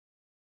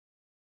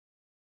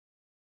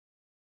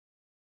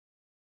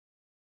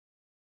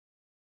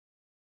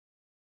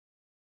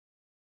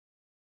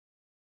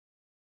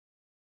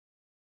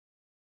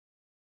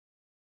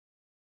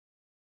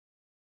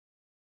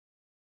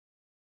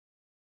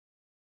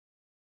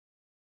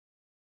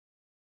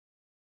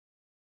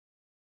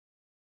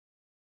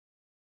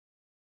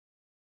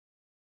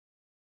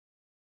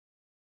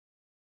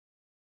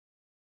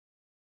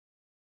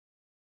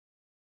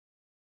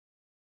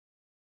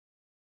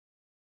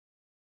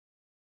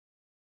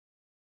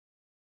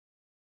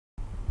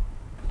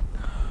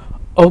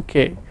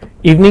Okay,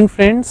 evening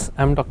friends,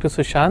 I am Dr.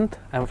 Sushant,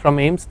 I am from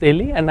AIIMS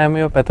Delhi and I am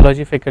your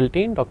pathology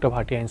faculty in Dr.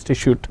 Bhatia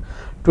Institute.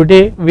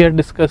 Today we are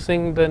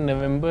discussing the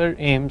November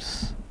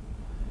AIIMS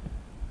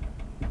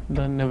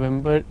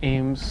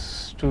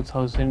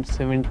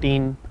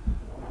 2017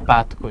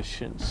 path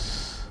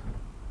questions.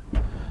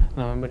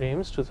 November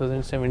AIIMS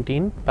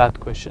 2017 path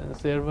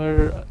questions. There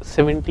were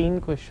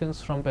 17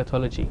 questions from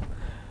pathology.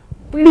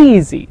 Pretty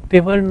easy. They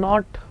were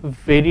not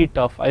very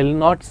tough. I'll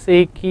not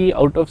say ki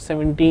out of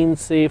 17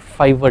 say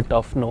 5 were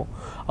tough. No,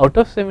 out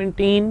of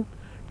 17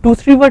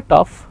 2-3 were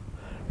tough,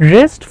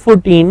 rest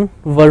 14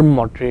 were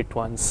moderate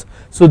ones.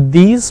 So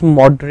these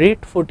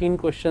moderate 14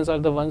 questions are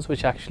the ones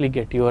which actually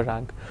get you a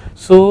rank.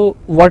 So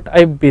what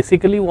I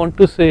basically want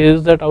to say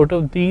is that out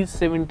of these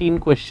 17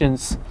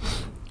 questions,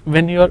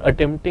 when you are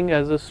attempting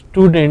as a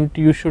student,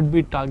 you should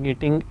be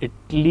targeting at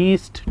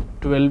least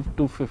 12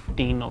 to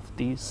 15 of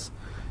these.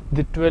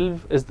 The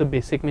 12 is the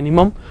basic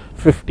minimum,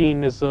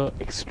 15 is a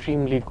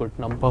extremely good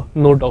number,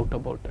 no doubt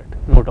about it,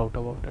 no doubt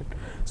about it.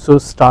 So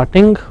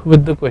starting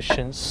with the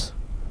questions,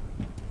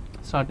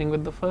 starting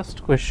with the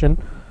first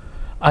question,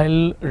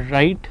 I'll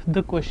write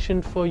the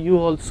question for you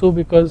also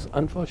because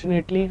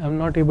unfortunately I'm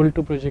not able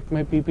to project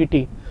my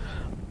PPT.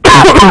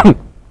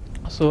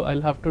 So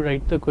I'll have to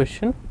write the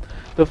question.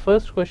 The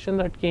first question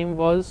that came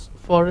was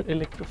for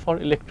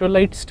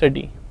electrolyte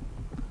study.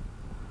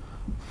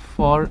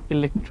 For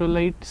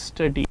electrolyte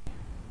study,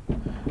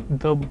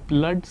 the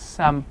blood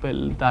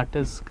sample that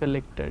is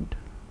collected,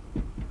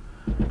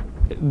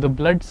 the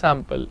blood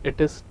sample, it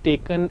is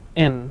taken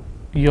in,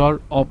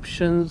 your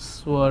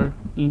options were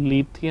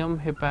lithium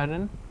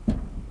heparin,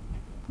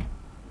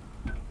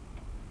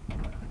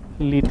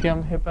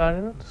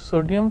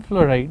 sodium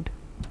fluoride,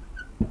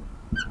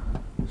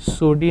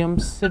 sodium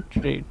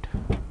citrate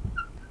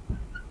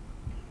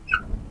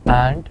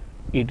and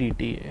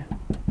EDTA.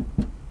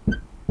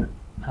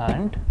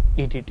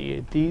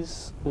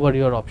 These were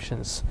your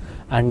options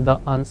and the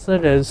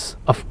answer is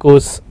of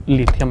course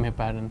lithium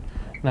heparin.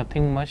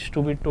 Nothing much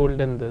to be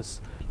told in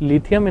this.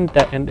 Lithium and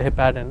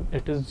heparin,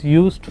 it is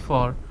used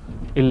for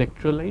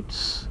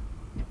electrolytes.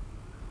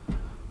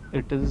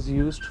 It is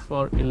used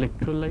for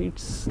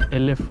electrolytes,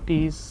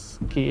 LFTs,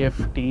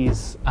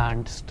 KFTs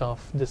and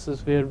stuff. This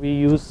is where we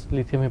use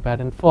lithium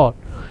heparin for.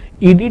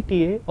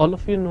 EDTA, all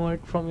of you know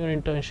it from your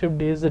internship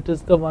days, it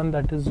is the one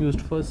that is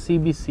used for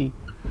CBC,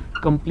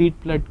 complete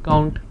blood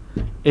count,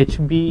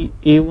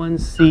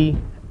 HbA1c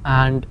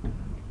and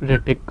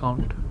retic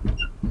count.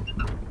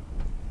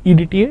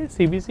 EDTA,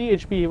 CBC,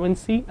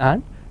 HbA1c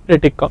and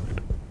retic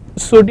count.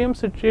 Sodium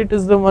citrate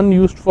is the one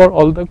used for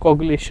all the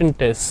coagulation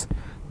tests,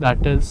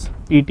 that is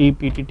PT,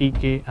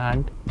 PTTK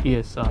and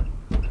ESR.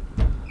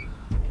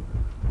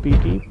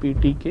 PT,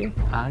 PTK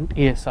and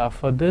ESR.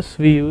 For this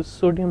we use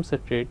sodium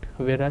citrate,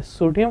 whereas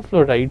sodium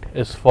fluoride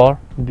is for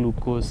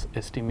glucose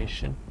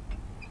estimation.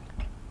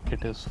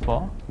 It is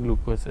for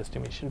glucose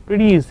estimation.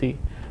 Pretty easy.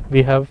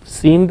 We have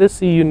seen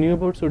this. You knew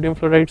about sodium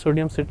fluoride,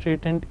 sodium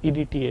citrate and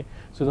EDTA.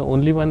 So the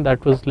only one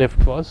that was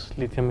left was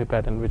lithium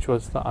heparin, which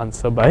was the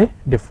answer by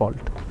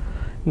default.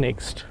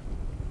 Next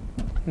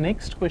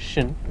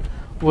question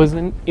was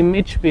an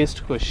image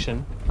based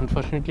question.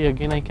 Unfortunately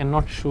again I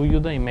cannot show you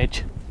the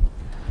image.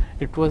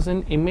 It was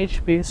an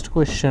image based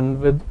question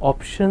with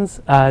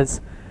options as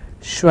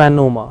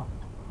schwannoma,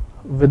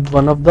 with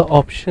one of the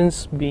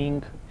options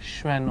being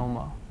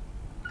schwannoma.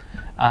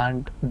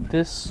 And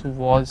this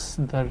was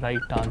the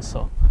right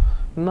answer.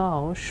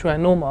 Now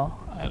schwannoma,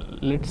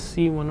 let's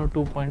see 1 or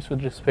 2 points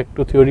with respect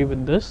to theory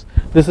with this.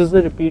 This is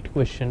the repeat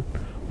question.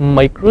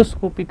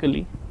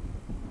 Microscopically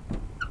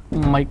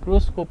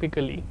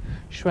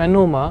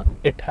schwannoma,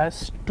 it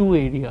has two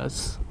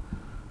areas,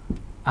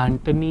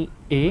 Antony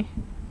A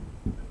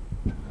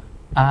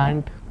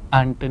and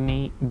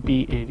Antony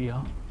B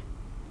area.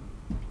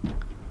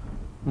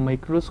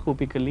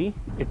 Microscopically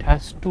it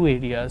has two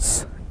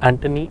areas,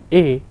 Antony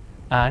A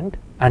and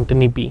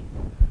Antony B.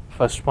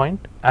 First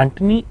point,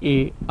 Antony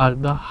A are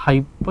the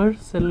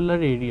hypercellular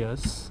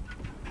areas.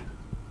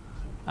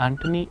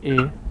 Antony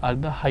A are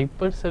the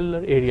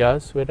hypercellular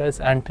areas, whereas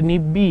Antony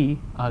B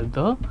are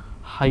the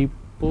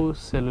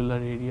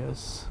hypocellular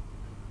areas.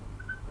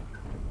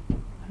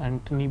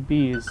 Antony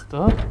B is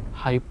the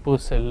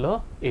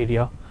hypocellular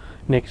area.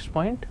 Next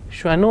point,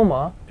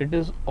 schwannoma, it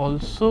is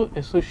also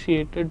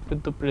associated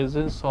with the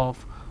presence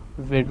of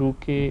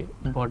Verrucke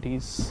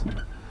bodies.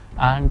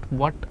 And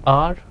what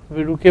are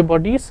Verrucke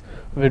bodies?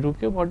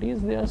 Verrucke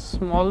bodies, they are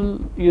small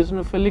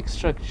eosinophilic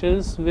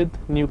structures with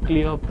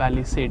nuclear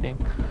palisading.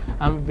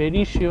 I'm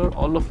very sure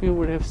all of you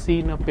would have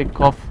seen a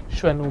pic of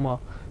schwannoma.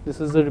 This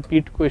is a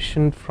repeat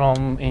question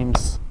from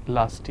AIIMS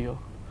last year.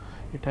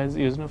 It has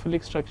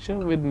eosinophilic structure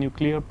with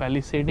nuclear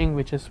palisading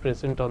which is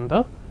present on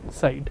the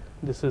side.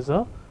 This is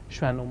a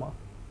schwannoma.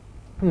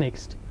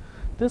 Next,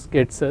 this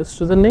gets us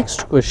to the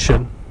next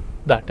question,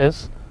 that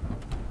is,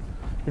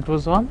 it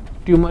was on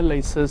tumor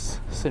lysis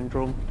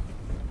syndrome.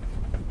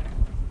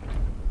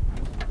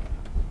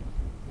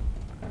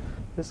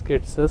 This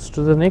gets us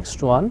to the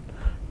next one.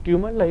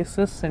 Tumor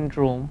lysis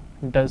syndrome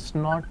does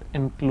not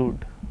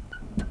include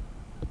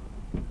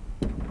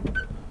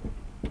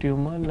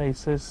tumor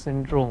lysis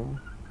syndrome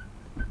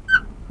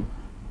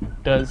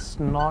does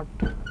not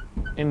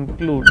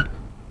include,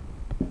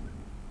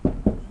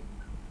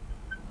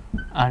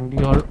 and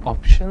your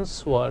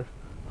options were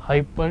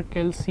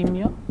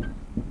hypercalcemia,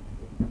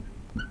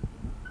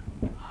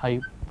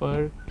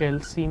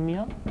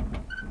 hypercalcemia,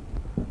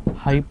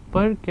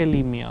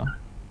 hyperkalemia,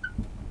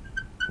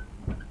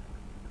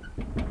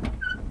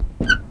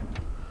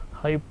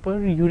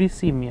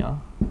 hyperuricemia,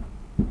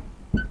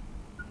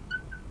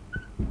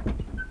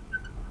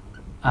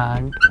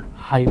 and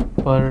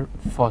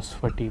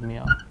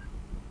hyperphosphatemia.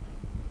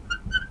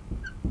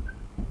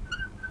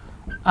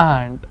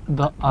 And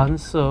the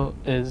answer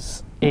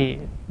is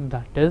A,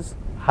 that is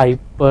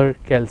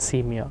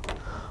hypercalcemia.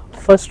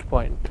 First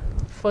point,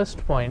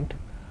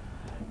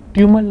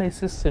 tumor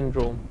lysis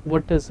syndrome,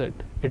 what is it?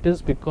 It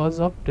is because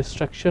of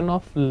destruction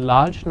of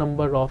large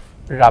number of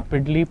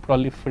rapidly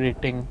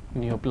proliferating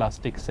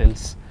neoplastic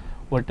cells.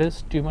 What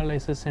is tumor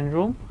lysis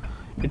syndrome?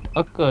 It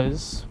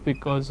occurs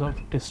because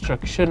of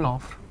destruction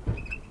of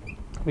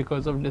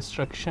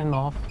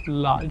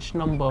large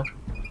number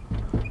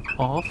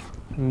of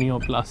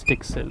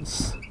neoplastic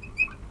cells.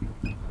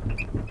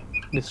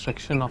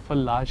 Destruction of a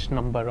large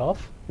number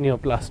of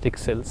neoplastic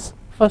cells.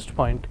 First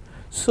point.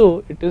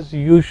 So it is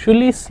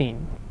usually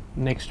seen.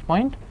 Next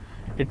point.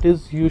 It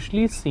is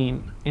usually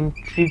seen in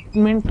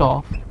treatment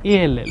of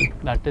ALL,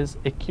 that is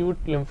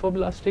acute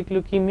lymphoblastic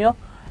leukemia,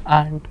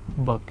 and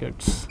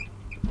Burkitt's.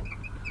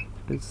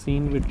 It is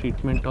seen with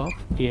treatment of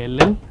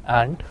ALL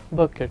and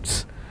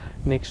Burkitt's.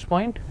 Next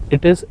point.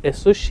 It is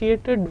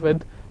associated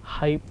with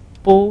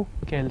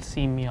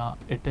hypocalcemia.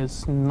 It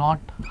is not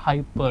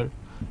hyper,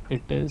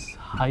 it is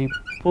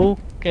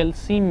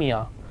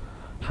hypocalcemia,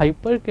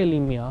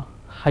 hyperkalemia,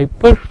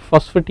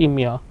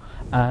 hyperphosphatemia,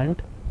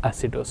 and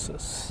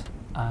acidosis.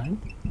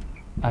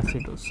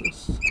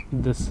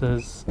 This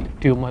is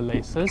tumor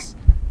lysis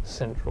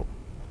syndrome.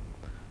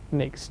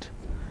 Next,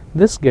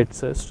 this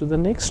gets us to the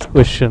next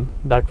question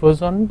that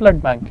was on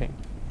blood banking.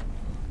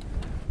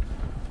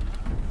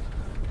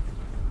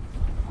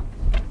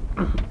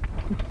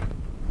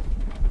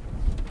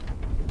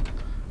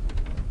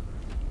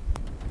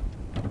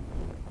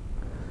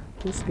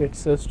 This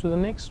gets us to the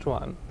next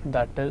one,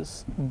 that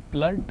is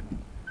blood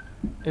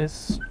is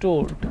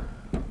stored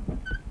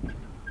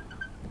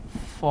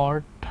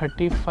for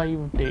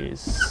 35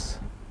 days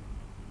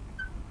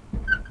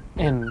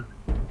in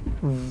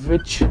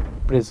which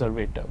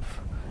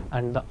preservative?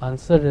 And the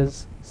answer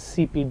is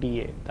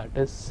CPDA, that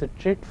is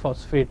citrate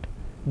phosphate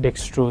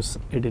dextrose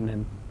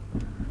adenine.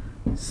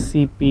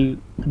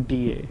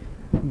 CPDA,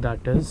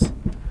 that is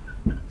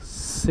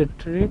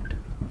citrate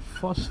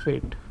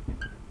phosphate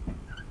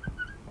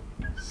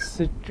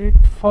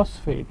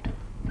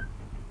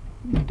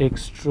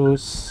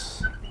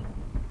dextrose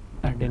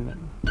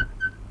adenine.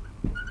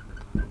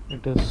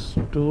 It is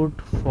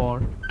stored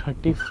for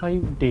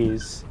 35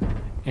 days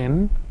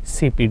in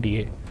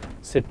CPDA,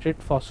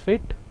 citrate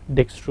phosphate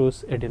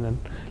dextrose adenine.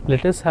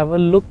 Let us have a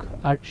look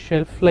at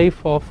shelf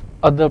life of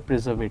other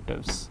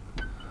preservatives.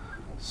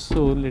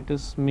 So let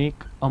us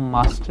make a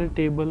master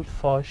table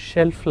for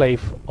shelf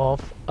life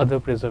of other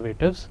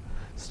preservatives,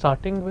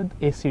 starting with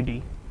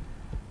ACD.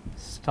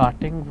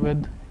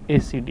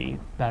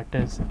 That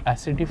is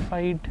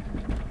acidified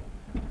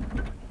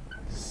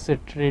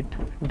citrate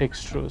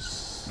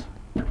dextrose.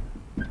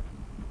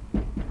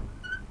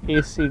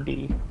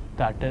 ACD,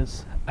 that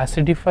is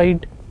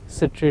acidified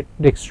citrate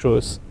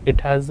dextrose.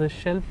 It has a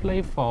shelf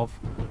life of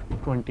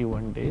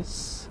 21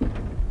 days.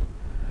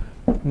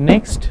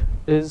 Next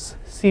is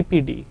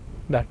CPD,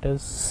 that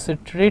is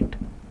citrate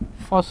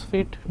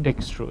phosphate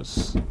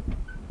dextrose.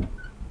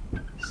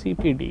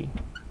 CPD,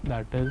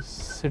 that is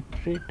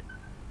citrate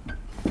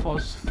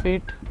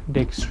phosphate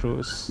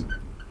dextrose,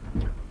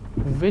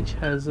 which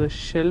has a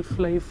shelf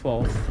life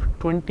of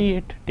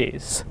 28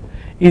 days.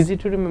 Easy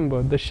to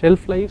remember, the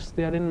shelf lives,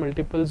 they are in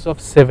multiples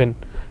of 7.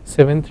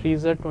 7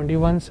 3s are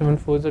 21, 7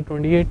 4s are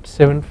 28,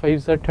 7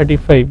 5s are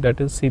 35, that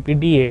is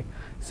CPDA,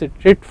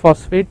 citrate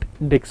phosphate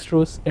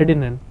dextrose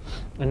adenine.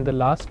 And the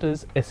last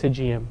is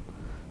SAGM,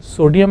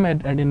 sodium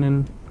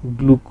adenine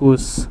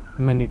glucose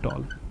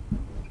mannitol.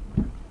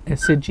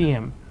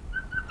 SAGM,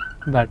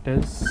 that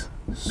is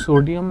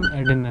sodium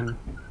adenine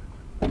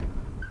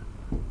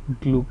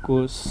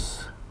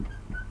glucose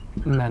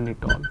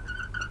mannitol,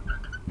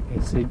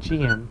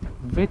 SAGM,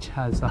 which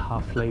has a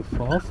half-life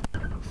of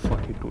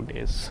 42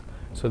 days.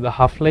 So the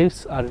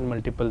half-lives are in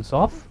multiples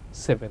of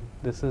 7.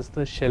 This is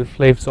the shelf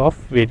lives of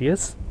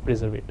various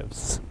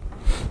preservatives.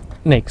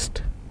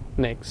 Next.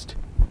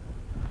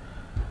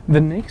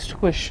 The next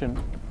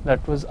question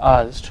that was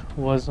asked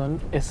was on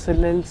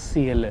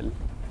SLL-CLL,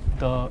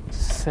 the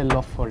cell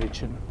of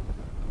origin.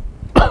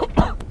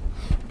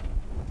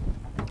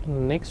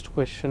 Next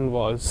question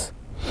was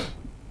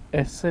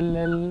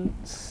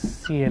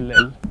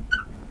SLL-CLL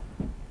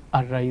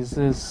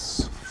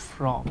arises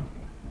from.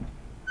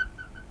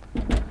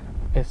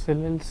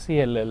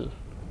 SLL-CLL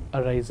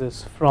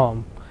arises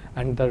from,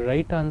 and the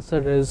right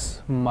answer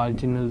is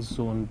marginal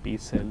zone B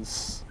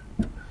cells.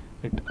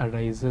 It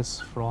arises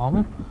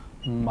from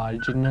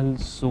marginal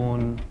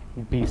zone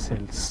B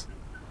cells.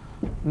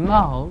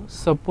 Now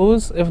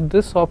suppose if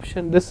this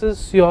option, this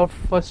is your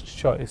first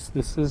choice,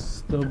 this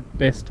is the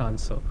best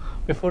answer.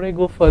 Before I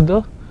go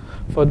further,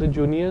 for the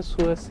juniors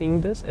who are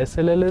seeing this,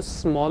 SLL is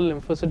small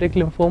lymphocytic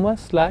lymphoma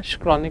 /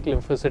 chronic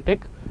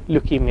lymphocytic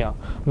leukemia.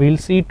 We'll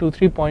see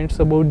 2-3 points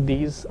about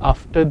these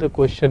after the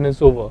question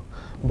is over.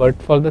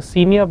 But for the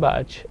senior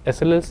batch,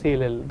 SLL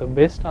CLL, the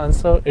best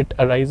answer, it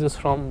arises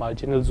from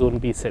marginal zone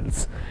B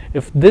cells.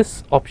 If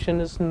this option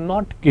is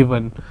not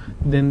given,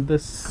 then the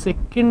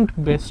second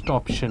best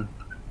option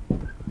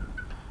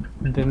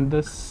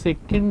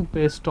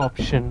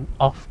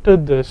after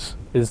this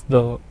is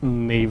the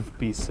naive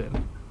B cell.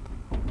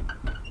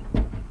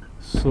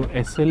 So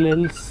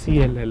SLL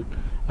CLL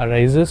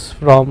arises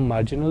from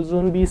marginal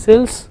zone B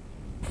cells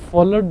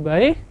followed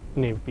by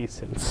naive B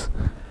cells.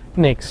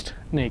 Next,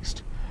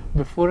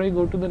 before I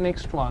go to the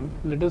next one,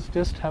 let us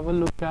just have a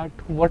look at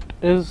what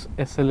is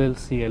SLL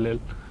CLL.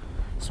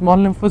 Small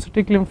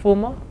lymphocytic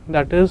lymphoma,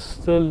 that is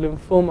the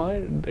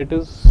lymphoma, it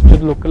is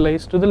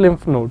localized to the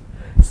lymph node /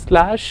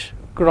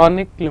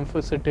 chronic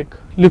lymphocytic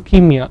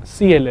leukemia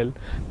CLL.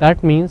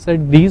 That means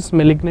that these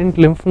malignant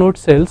lymph node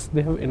cells,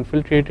 they have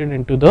infiltrated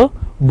into the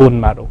bone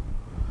marrow.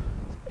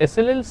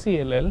 SLL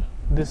CLL,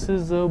 this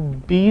is a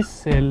B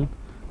cell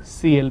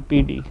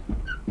CLPD.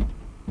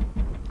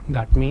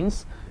 That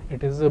means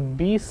it is a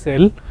B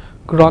cell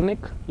chronic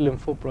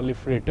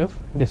lymphoproliferative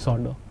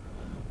disorder.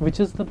 Which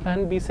is the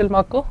pan B cell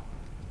marker?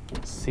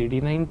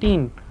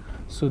 CD19.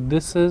 So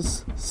this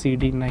is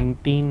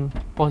CD19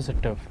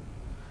 positive.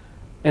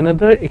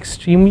 Another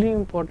extremely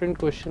important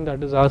question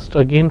that is asked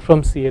again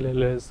from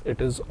CLL is,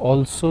 it is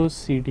also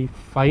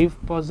CD5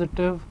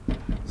 positive,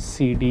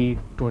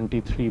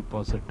 CD23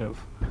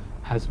 positive,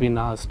 has been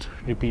asked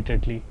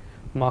repeatedly.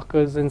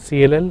 Markers in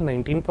CLL: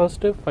 19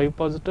 positive, 5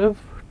 positive,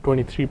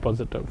 23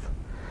 positive.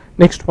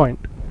 Next point,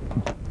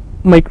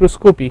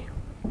 microscopy.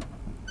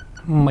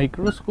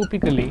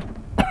 Microscopically,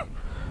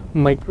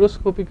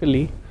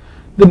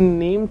 the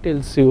name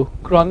tells you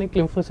chronic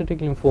lymphocytic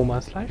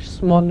lymphoma /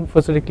 small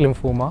lymphocytic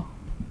lymphoma.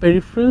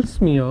 Peripheral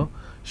smear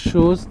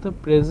shows the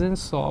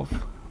presence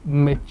of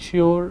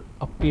mature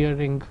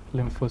appearing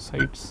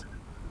lymphocytes.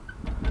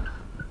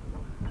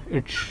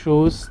 It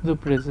shows the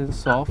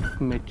presence of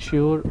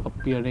mature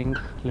appearing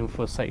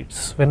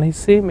lymphocytes. When I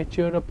say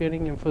mature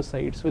appearing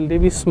lymphocytes, will they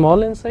be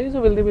small in size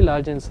or will they be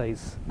large in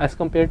size as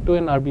compared to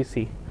an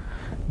RBC?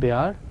 They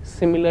are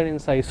similar in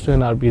size to an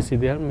RBC.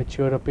 They are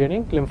mature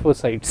appearing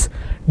lymphocytes,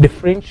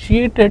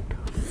 differentiated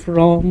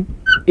from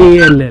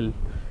ALL,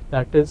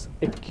 that is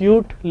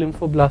acute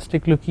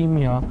lymphoblastic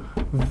leukemia,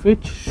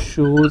 which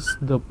shows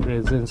the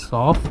presence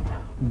of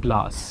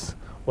blasts.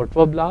 What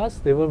were blasts?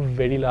 They were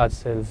very large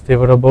cells. They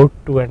were about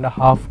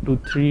 2.5 to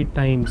 3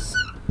 times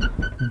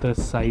the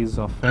size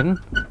of an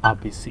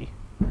RBC.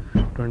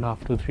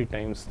 2.5 to 3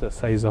 times the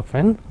size of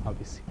an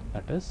RBC,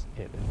 that is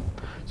ALL.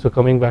 So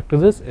coming back to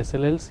this,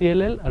 SLL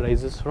CLL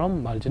arises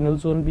from marginal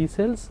zone B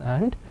cells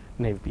and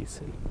naive B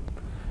cell.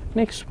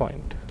 Next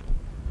point.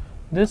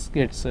 This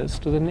gets us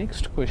to the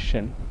next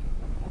question.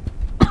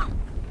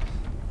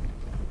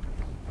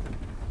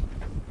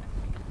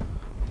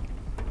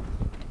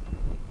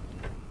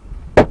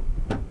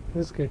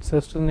 This gets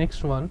us to the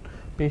next one.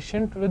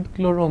 Patient with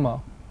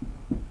chloroma.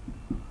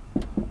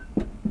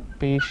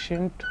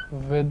 Patient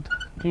with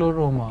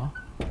chloroma.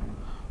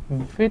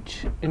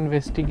 Which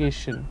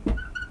investigation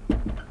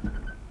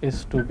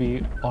is to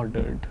be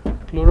ordered?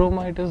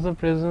 Chloroma, it is the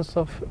presence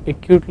of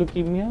acute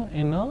leukemia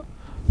in a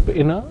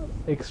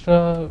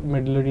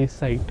extramedullary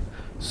site.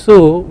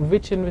 So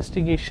which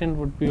investigation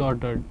would be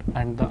ordered?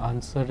 And the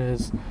answer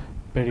is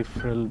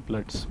peripheral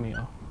blood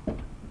smear.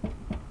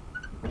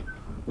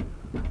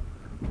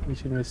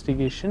 Which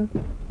investigation?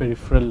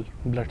 Peripheral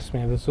blood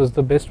smear. This was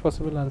the best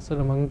possible answer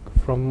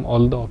from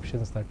all the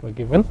options that were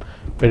given.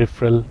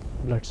 Peripheral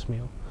blood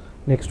smear.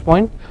 Next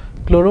point,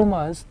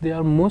 chloromas, they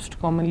are most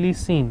commonly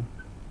seen.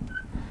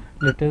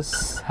 Let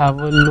us have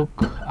a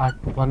look at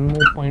one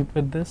more point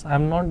with this. I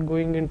am not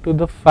going into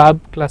the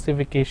FAB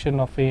classification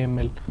of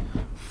AML.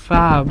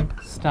 FAB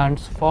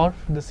stands for,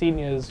 the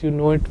seniors, you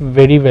know it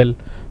very well.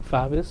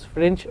 FAB is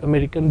French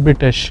American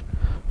British.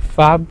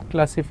 FAB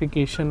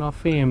classification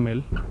of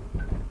AML.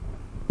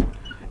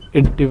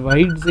 It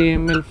divides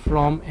AML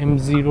from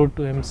M0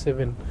 to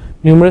M7.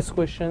 Numerous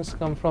questions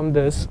come from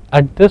this.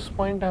 At this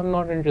point I am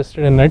not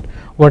interested in it.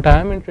 What I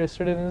am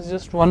interested in is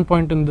just one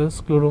point in this.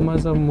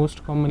 Chloromas are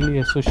most commonly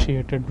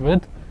associated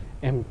with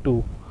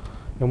M2.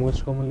 They are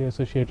most commonly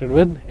associated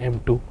with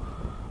M2.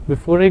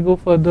 Before I go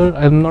further,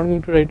 I am not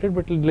going to write it,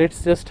 but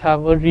let's just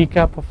have a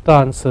recap of the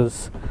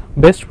answers.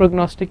 Best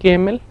prognostic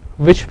AML,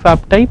 which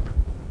FAB type?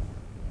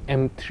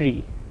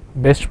 M3.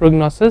 Best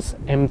prognosis,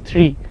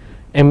 M3.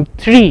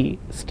 M3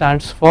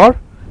 stands for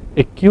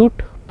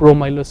acute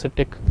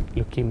promyelocytic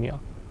leukemia.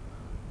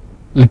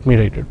 Let me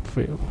write it for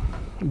you.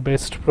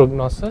 Best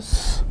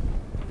prognosis.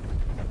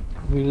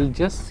 We will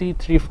just see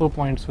 3-4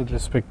 points with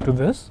respect to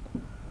this.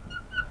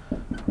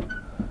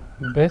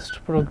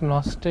 Best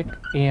prognostic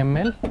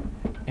AML,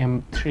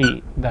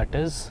 M3, that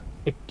is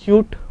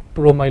acute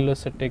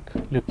promyelocytic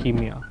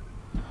leukemia.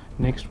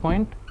 Next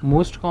point,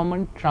 most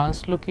common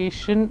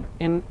translocation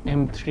in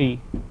M3.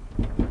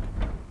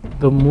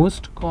 The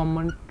most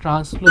common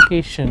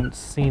translocation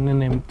seen in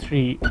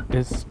M3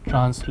 is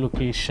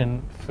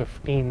translocation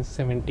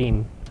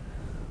 1517.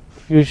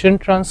 Fusion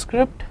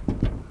transcript,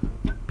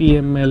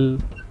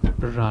 PML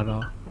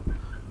rara.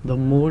 The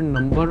more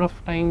number of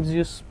times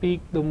you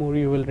speak, the more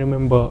you will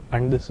remember,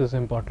 and this is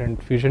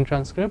important. Fusion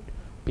transcript,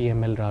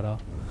 PML rara.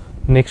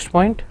 Next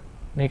point,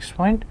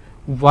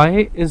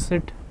 why is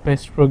it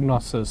best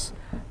prognosis?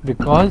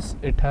 Because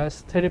it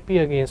has therapy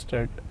against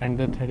it, and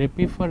the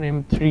therapy for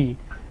M3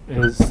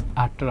 is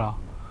ATRA,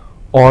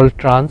 all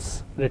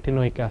trans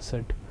retinoic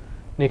acid.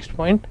 Next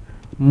point,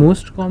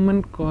 most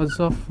common cause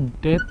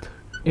of death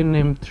in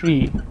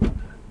M3,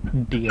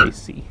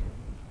 DIC.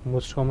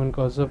 Most common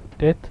cause of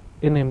death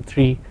in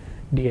M3,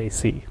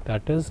 DIC,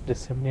 that is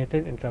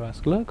disseminated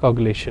intravascular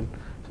coagulation.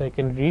 So I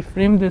can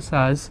reframe this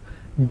as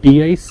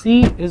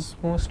DIC is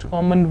most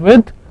common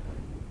with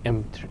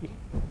M3.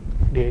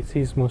 DIC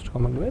is most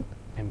common with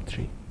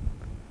M3.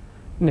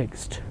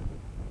 Next,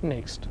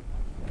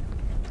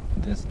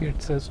 this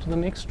gets us to the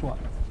next one.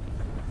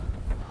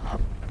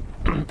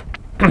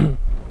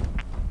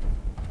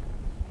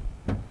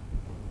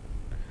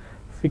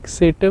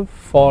 Fixative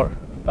for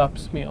pap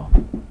smear.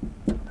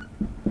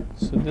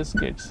 So this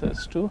gets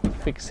us to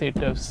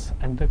fixatives,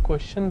 and the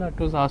question that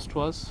was asked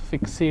was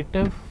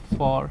fixative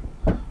for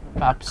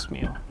pap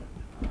smear.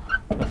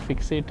 The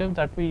fixative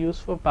that we use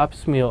for pap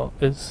smear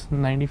is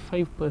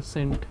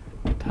 95%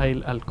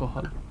 ethyl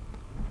alcohol.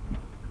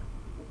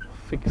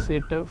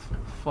 Fixative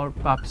for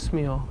pap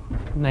smear,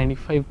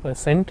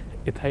 95%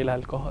 ethyl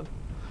alcohol.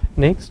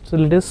 Next, so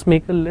let us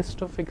make a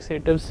list of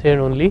fixatives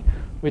here only,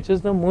 which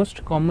is the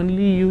most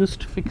commonly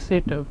used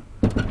fixative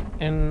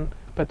in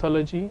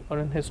pathology or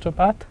in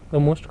histopath. The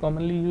most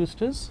commonly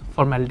used is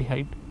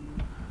formaldehyde.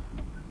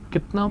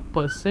 Kitna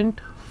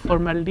percent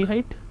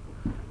formaldehyde?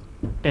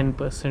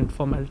 10%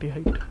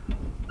 formaldehyde.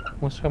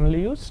 Most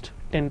commonly used,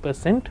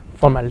 10%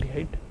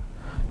 formaldehyde.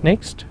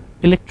 Next,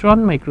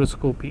 electron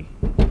microscopy.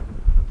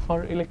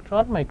 For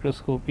electron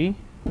microscopy,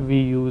 we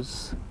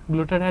use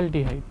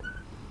glutaraldehyde.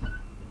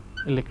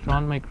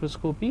 Electron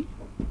microscopy,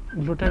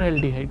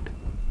 glutaraldehyde.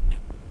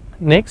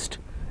 Next,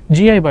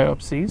 GI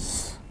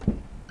biopsies.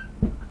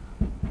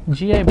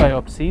 GI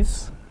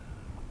biopsies,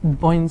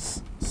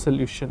 Boyne's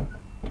solution.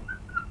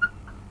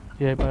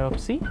 GI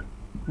biopsy,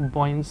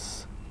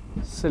 Boyne's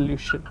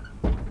solution.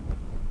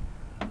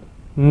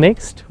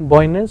 Next,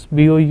 Boyne is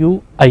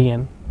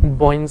BOUIN,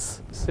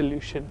 Boyne's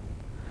solution.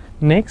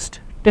 Next,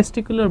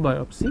 testicular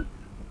biopsy.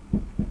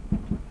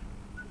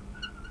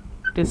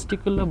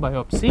 Testicular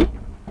biopsy,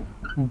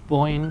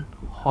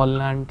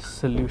 Boyne-Holland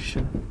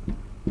solution.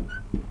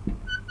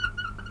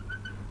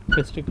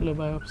 Testicular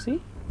biopsy,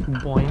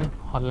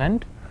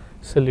 Boyne-Holland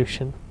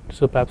solution.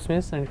 So pap smear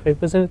is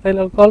 95% ethyl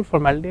alcohol,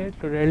 formaldehyde,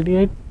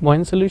 glutaraldehyde,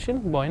 Boyne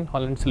solution,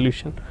 Boyne-Holland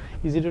solution.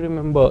 Easy to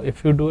remember.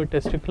 If you do a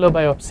testicular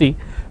biopsy,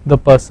 the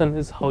person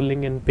is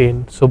howling in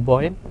pain. So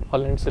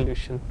Boyne-Holland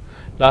solution.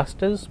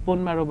 Last is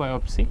bone marrow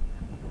biopsy.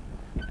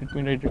 Let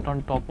me write it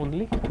on top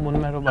only. Bone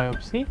marrow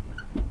biopsy,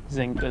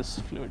 Zenker's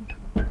fluid.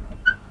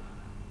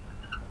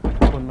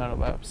 Bone marrow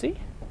biopsy,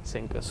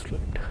 Zenker's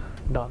fluid.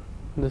 Done.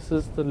 This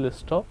is the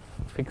list of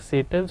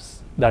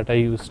fixatives that are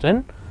used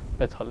in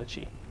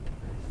pathology.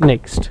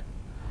 Next,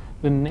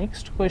 the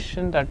next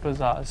question that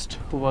was asked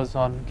was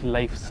on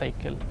life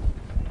cycle.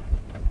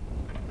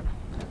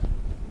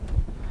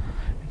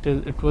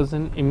 It was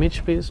an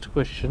image based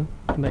question.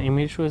 The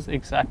image was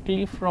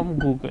exactly from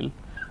Google,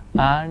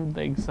 and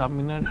the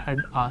examiner had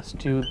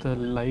asked you the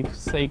life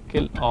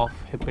cycle of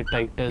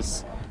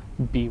hepatitis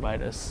B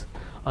virus.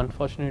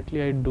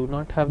 Unfortunately, I do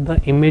not have the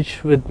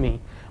image with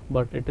me,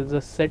 but it is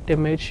a set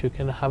image. You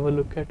can have a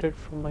look at it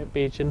from my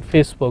page in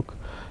Facebook.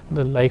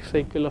 The life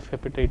cycle of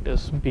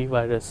hepatitis B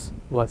virus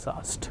was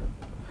asked.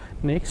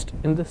 Next,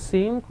 in the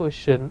same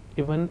question,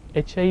 even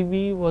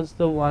HIV was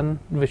the one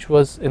which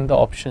was in the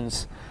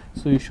options.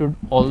 So you should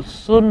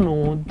also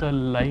know the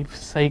life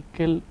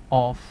cycle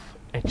of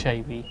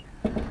HIV.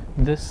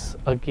 This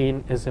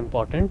again is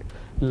important.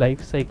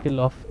 Life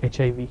cycle of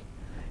HIV.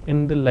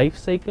 In the life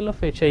cycle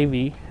of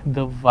HIV,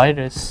 the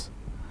virus,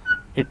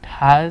 it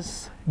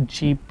has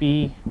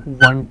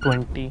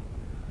GP120.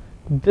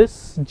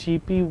 This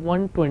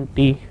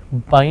GP120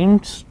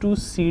 binds to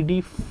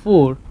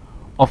CD4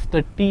 of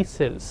the T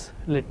cells.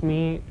 Let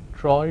me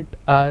draw it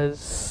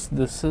as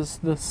this is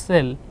the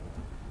cell.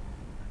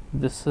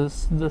 This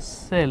is the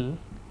cell.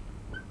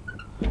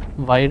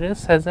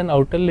 Virus has an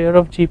outer layer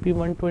of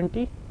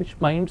GP120 which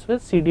binds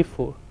with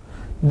CD4.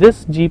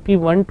 This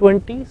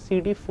GP120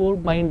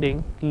 CD4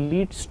 binding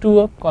leads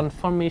to a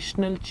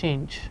conformational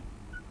change.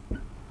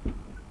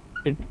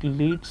 It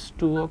leads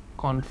to a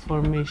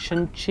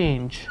conformation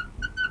change,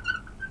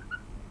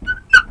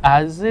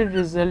 as a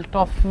result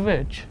of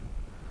which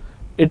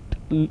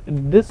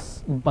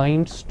this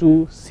binds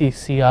to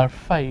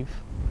CCR5.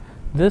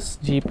 This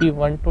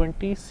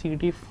GP120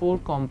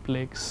 CD4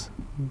 complex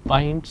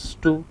binds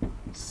to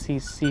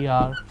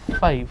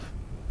CCR5.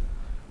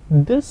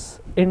 This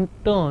in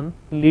turn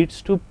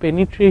leads to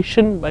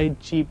penetration by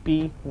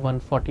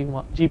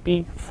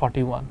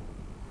GP41.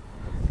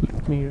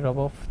 Let me rub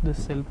off the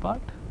cell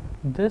part.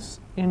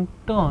 This in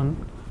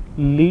turn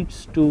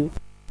leads to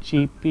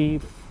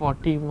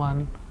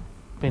GP41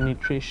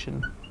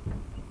 penetration.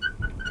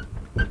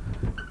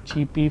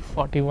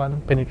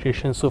 GP41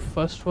 penetration. So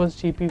first was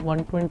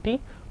GP120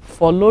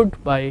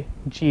 followed by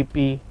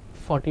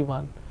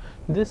GP41.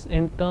 This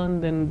in turn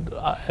then,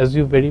 as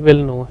you very well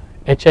know,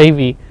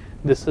 HIV,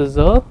 this is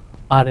a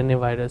RNA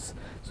virus.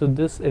 So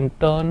this in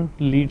turn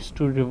leads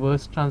to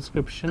reverse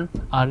transcription,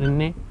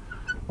 RNA,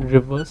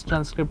 reverse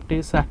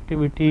transcriptase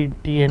activity,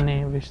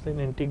 DNA, which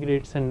then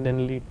integrates and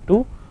then lead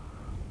to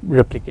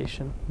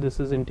replication. This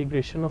is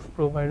integration of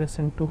provirus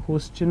into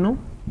host genome.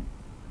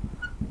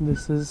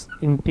 This is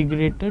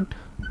integrated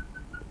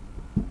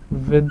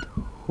with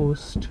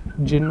host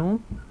genome,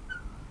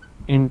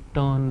 in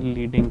turn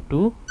leading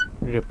to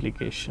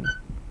replication.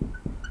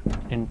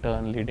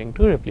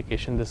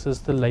 This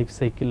is the life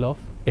cycle of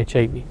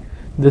HIV.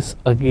 This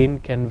again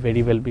can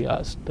very well be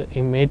asked. The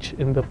image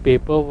in the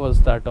paper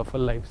was that of a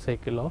life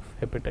cycle of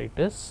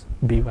hepatitis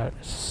B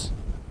virus.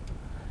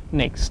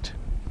 Next,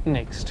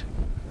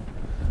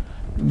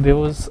 there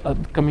was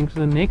coming to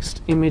the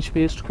next image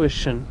based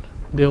question.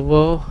 There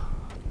were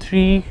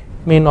three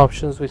main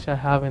options which I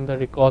have in the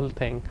recall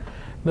thing.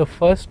 The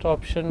first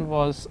option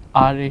was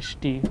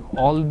RHT.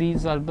 All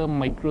these are the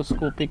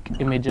microscopic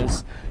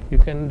images. You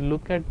can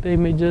look at the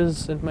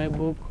images in my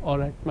book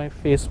or at my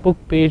Facebook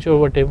page or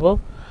whatever.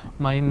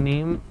 My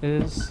name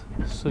is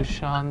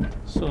Sushant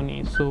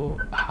Soni. So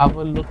have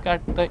a look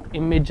at the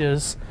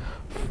images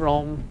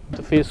from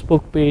the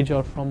Facebook page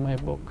or from my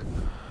book.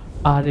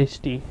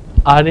 RHT.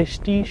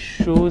 RHT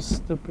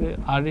shows the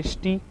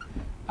RHT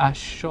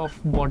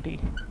Aschoff body.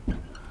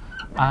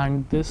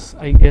 And this,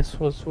 I guess,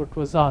 was what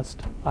was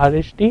asked.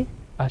 RHT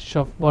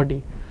Aschoff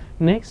body.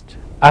 Next,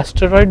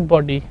 asteroid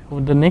body.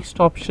 The next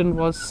option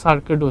was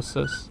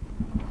sarcoidosis.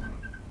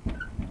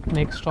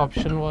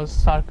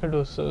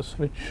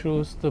 Which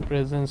shows the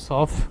presence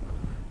of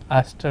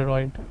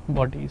asteroid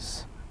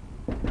bodies.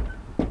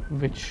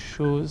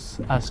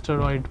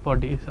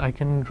 I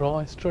can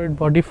draw asteroid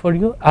body for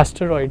you.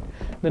 Asteroid,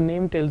 the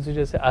name tells you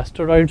जैसे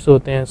asteroids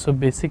होते हैं. So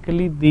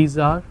basically these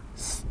are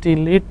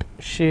stellate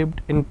shaped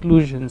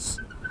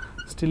inclusions.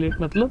 Stellate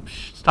मतलब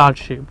star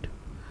shaped.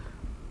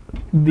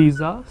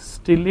 These are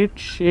stellate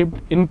shaped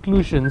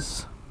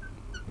inclusions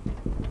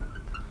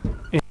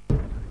in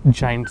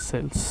giant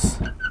cells.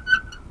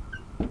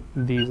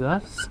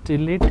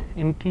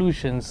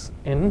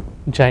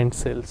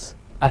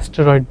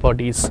 Asteroid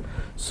bodies.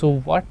 So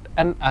what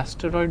an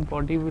asteroid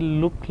body will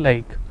look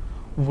like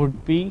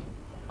would be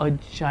a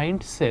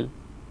giant cell.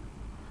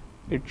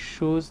 It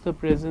shows the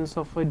presence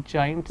of a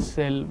giant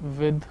cell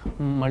with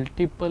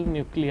multiple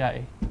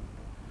nuclei,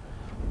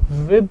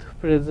 with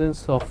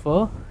presence of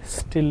a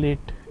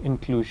stellate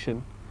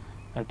inclusion,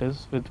 that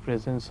is with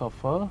presence of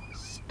a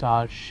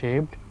star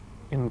shaped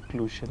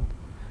inclusion.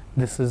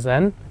 This is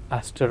an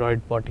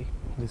asteroid body.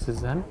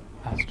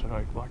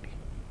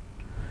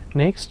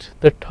 Next,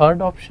 the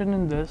third option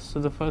in this, so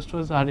the first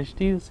was RHT,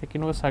 the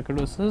second was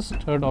sarcoidosis,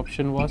 third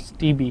option was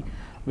TB,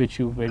 which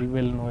you very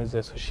well know is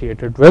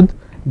associated with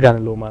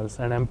granulomas,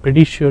 and I'm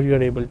pretty sure you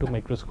are able to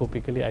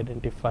microscopically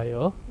identify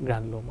a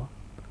granuloma.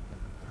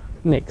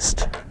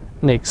 Next,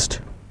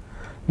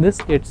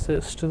 this gets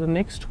us to the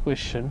next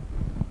question.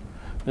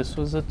 This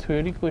was a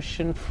theory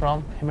question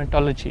from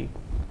hematology.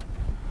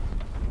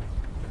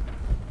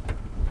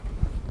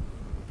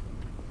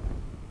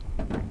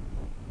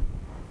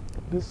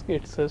 This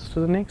gets us to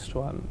the next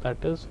one,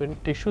 that is when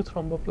tissue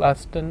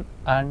thromboplastin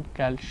and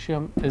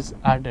calcium is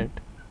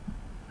added.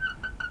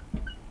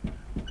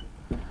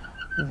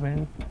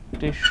 When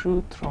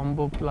tissue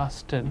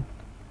thromboplastin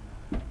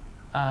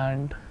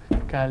and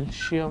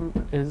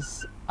calcium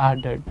is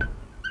added,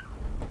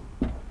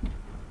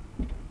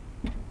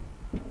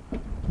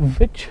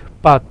 which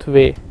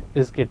pathway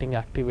is getting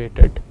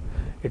activated?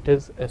 It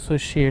is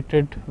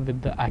associated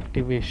with the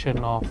activation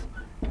of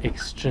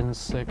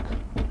extrinsic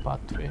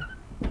pathway.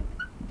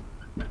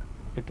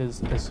 When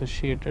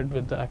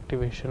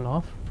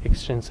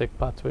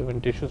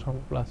tissue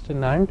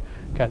thromboplastin and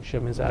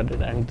calcium is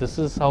added, and this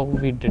is how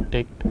we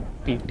detect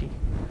PT,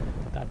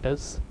 that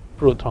is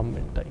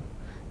prothrombin time.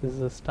 This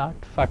is a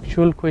start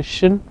factual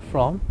question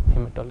from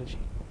hematology.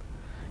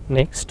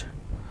 Next,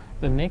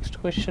 the next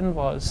question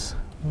was,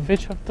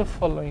 which of the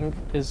following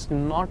is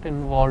not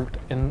involved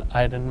in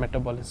iron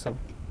metabolism?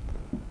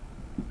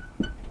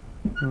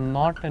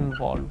 Not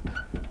involved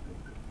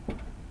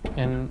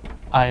in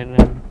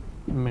iron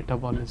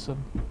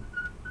metabolism.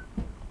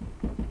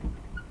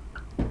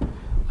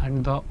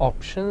 And the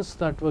options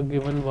that were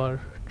given were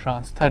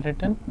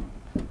transthyretin,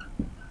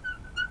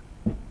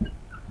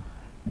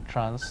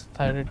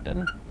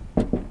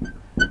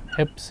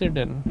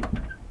 hepcidin,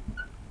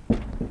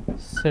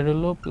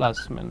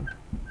 ceruloplasmin,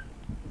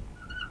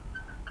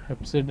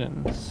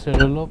 hepcidin,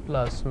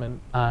 ceruloplasmin,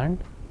 and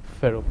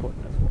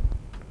ferroportin.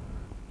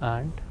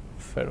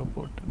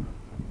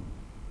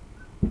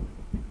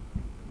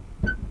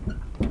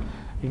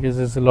 Because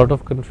there's a lot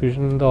of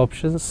confusion in the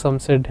options. Some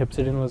said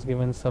hepcidin was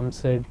given, some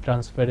said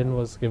transferrin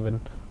was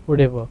given,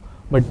 whatever.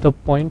 But the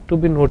point to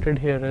be noted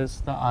here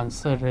is the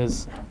answer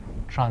is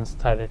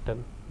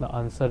transthyretin.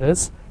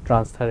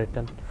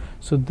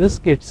 So this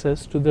gets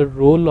us to the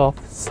role of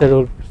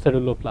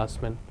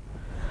ceruloplasmin.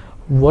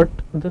 What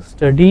the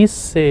studies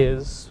say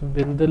is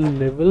when the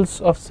levels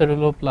of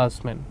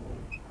ceruloplasmin,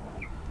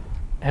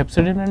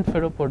 hepcidin and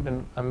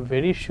ferroportin, I'm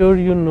very sure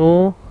you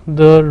know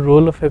the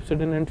role of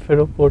hepcidin and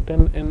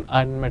ferroportin in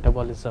iron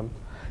metabolism.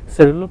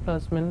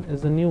 Ceruloplasmin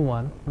is a new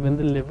one. When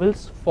the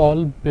levels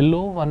fall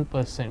below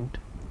 1%,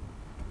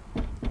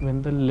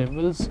 when the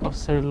levels of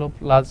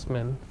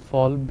ceruloplasmin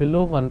fall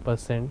below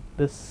 1%,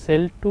 the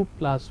cell to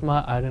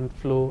plasma iron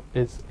flow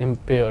is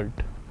impaired.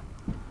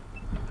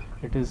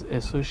 It is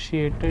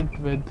associated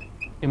with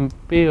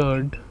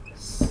impaired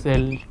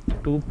cell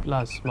to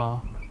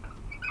plasma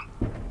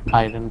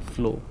iron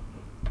flow.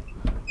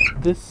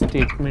 This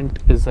statement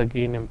is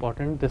again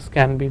important. This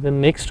can be the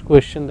next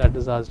question that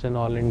is asked in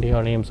All India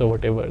or AIIMS or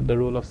whatever. The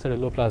role of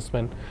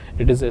ceruloplasmin,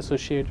 it is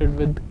associated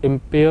with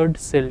impaired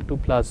cell to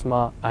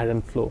plasma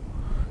iron flow.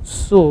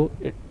 So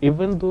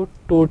even though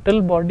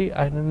total body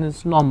iron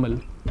is normal,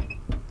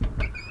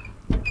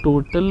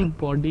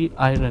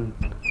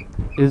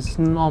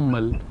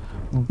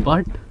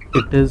 but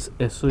it is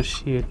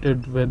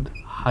associated with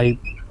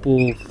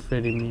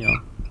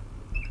hypoferemia.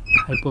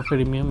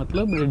 Hypoferemia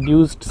matlab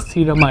reduced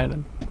serum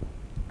iron.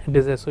 It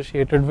is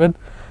associated with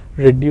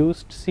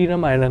reduced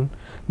serum iron,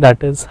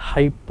 that is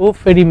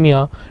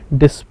hypoferemia,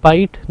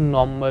 despite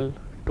normal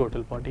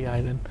total body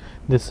iron.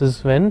 This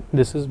is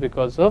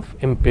because of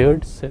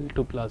impaired cell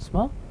to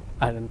plasma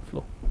iron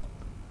flow.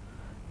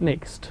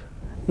 Next,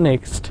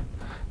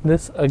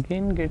 this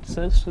again gets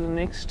us to the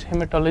next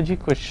hematology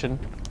question.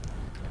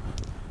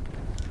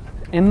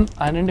 In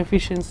iron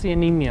deficiency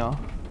anemia,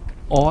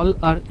 all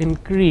are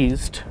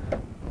increased.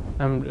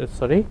 Let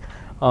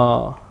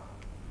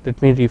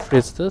me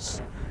rephrase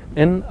this.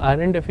 In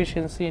iron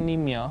deficiency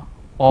anemia,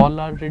 all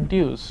are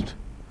reduced.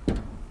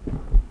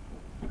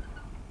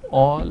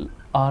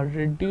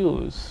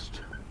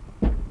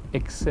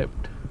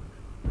 Except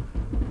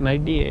in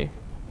IDA,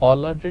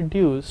 all are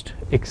reduced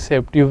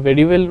except, you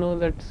very well know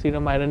that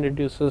serum iron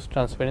reduces,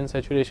 transferrin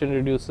saturation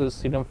reduces,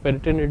 serum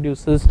ferritin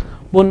reduces,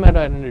 bone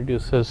marrow iron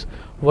reduces.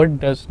 What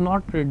does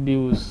not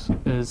reduce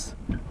is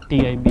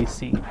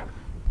TIBC,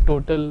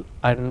 total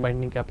iron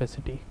binding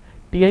capacity.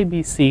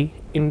 TIBC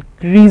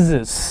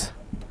increases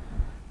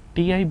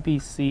in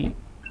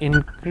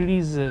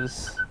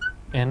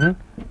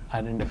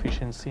iron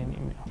deficiency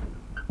anemia.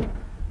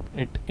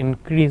 It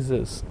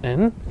increases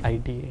in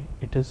IDA.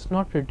 It is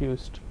not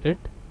reduced, it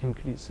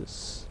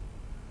increases.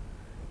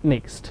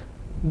 Next,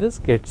 this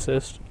gets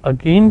us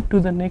again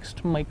to the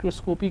next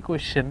microscopy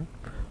question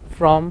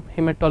from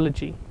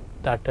hematology.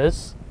 That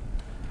is,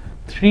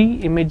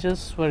 3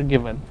 images were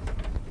given.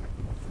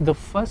 The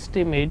first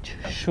image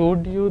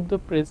showed you the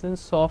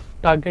presence of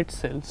target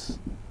cells.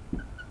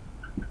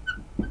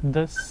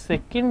 The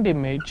second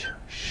image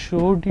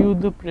showed you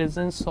the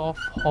presence of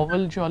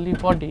Howell-Jolly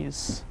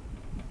bodies.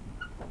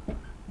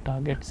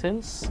 Target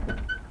cells,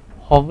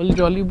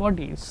 Howell-Jolly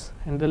bodies,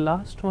 and the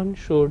last one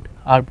showed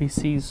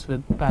RBCs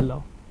with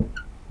pallor.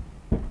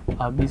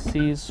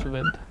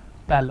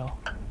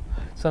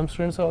 Some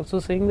students are also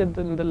saying that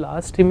in the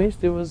last image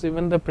there was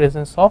even the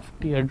presence of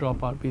teardrop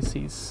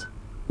RBCs.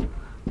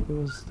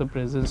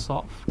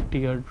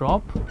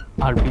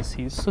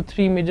 So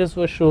 3 images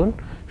were shown,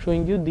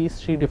 showing you these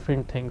 3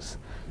 different things.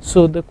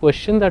 So the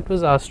question that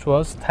was asked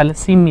was,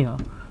 thalassemia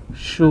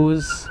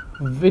shows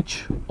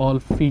which all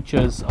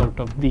features out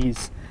of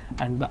these,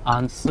 and the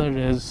answer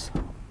is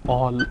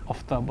all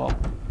of the above.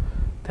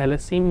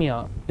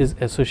 Thalassemia is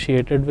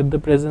associated with the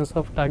presence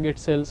of target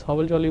cells,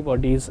 Howell-Jolly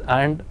bodies,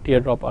 and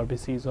teardrop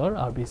RBCs or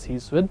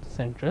RBCs with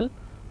central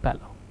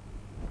pallor.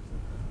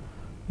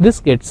 This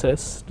gets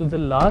us to the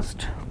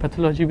last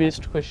pathology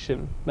based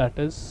question, that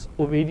is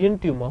ovarian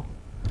tumor.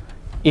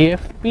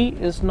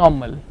 AFP is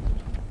normal,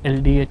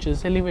 LDH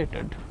is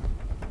elevated.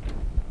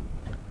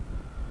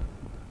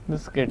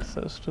 This gets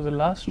us to the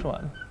last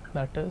one,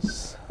 that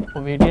is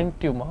ovarian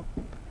tumor.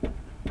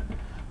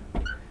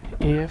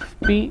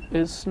 AFP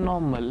is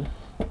normal,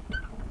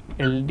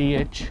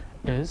 LDH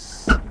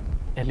is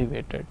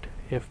elevated.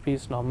 AFP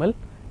is normal,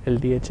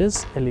 LDH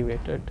is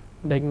elevated.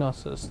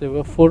 Diagnosis, there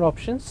were 4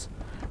 options: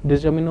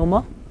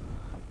 dysgerminoma,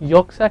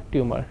 yolk sac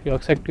tumor,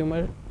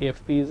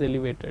 AFP is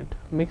elevated,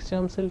 mixed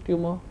germ cell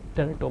tumor,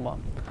 teratoma,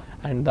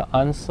 and the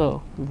answer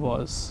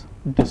was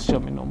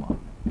dysgerminoma.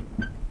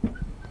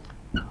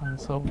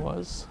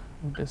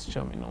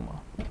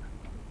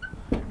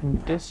 In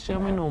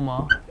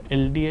dysgerminoma,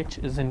 LDH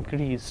is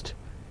increased,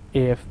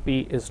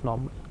 AFP is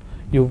normal.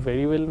 You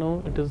very well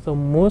know it is the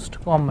most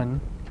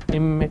common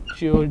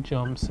immature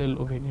germ cell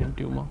ovarian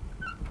tumor.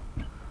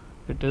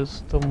 It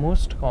is the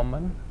most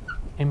common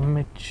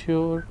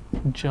immature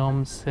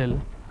germ cell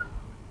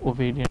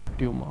ovarian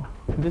tumor.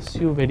 This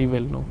you very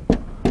well know.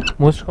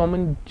 Most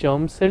common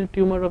germ cell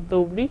tumor of the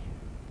ovary,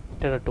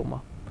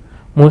 teratoma.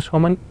 Most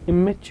common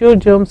immature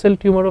germ cell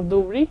tumor of the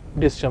ovary,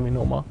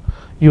 dysgerminoma.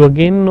 You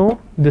again know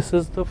this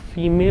is the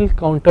female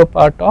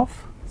counterpart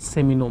of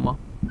seminoma.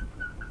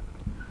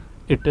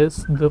 It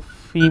is the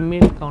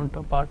female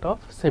counterpart of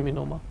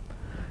seminoma.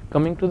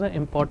 Coming to the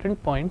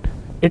important point,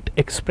 it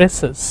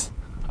expresses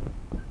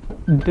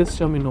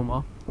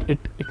dysgerminoma.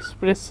 It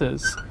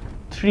expresses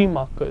 3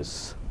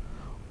 markers: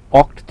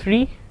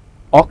 OCT3,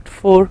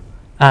 OCT4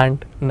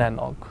 and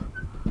NANOG.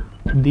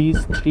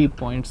 These 3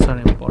 points are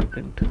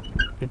important.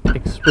 It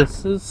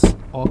expresses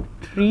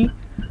OCT3,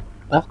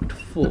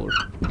 OCT4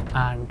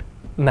 and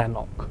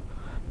NANOG.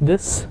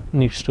 This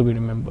needs to be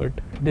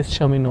remembered.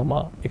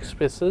 Dysgerminoma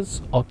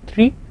expresses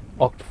OCT3,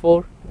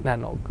 OCT4,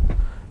 NANOG.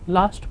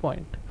 Last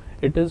point,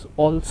 it is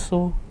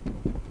also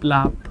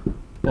PLAP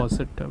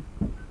positive.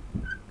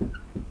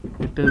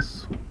 It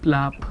is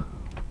PLAP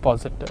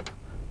positive.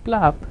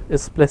 PLAP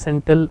is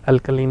placental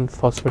alkaline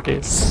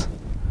phosphatase.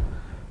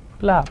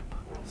 PLAP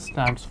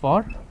stands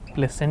for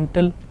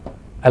placental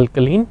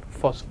alkaline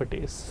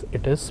phosphatase.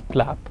 It is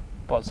PLAP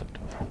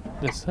positive.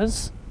 This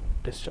is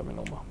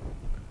dysgerminoma.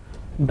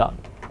 Done.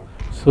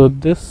 So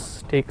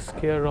this takes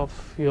care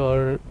of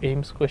your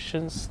AIIMS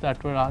questions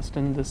that were asked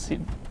in this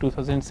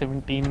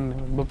 2017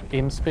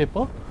 AIIMS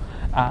paper.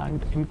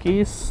 And in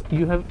case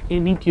you have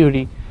any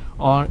query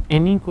or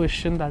any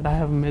question that I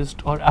have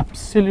missed, or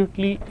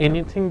absolutely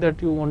anything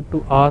that you want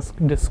to ask,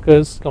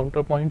 discuss,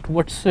 counterpoint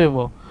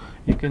whatsoever,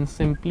 you can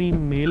simply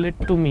mail it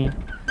to me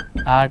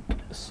at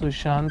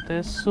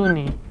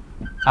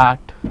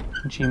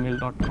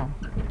sushantesuni@gmail.com.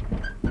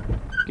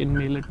 You can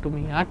mail it to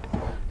me at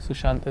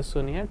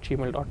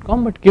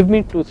sushantesuni@gmail.com, but give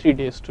me 2-3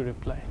 days to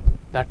reply.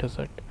 That is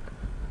it.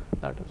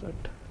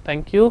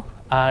 Thank you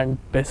and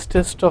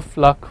bestest of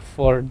luck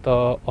for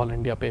the All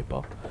India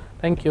paper.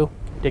 Thank you.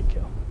 Take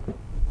care.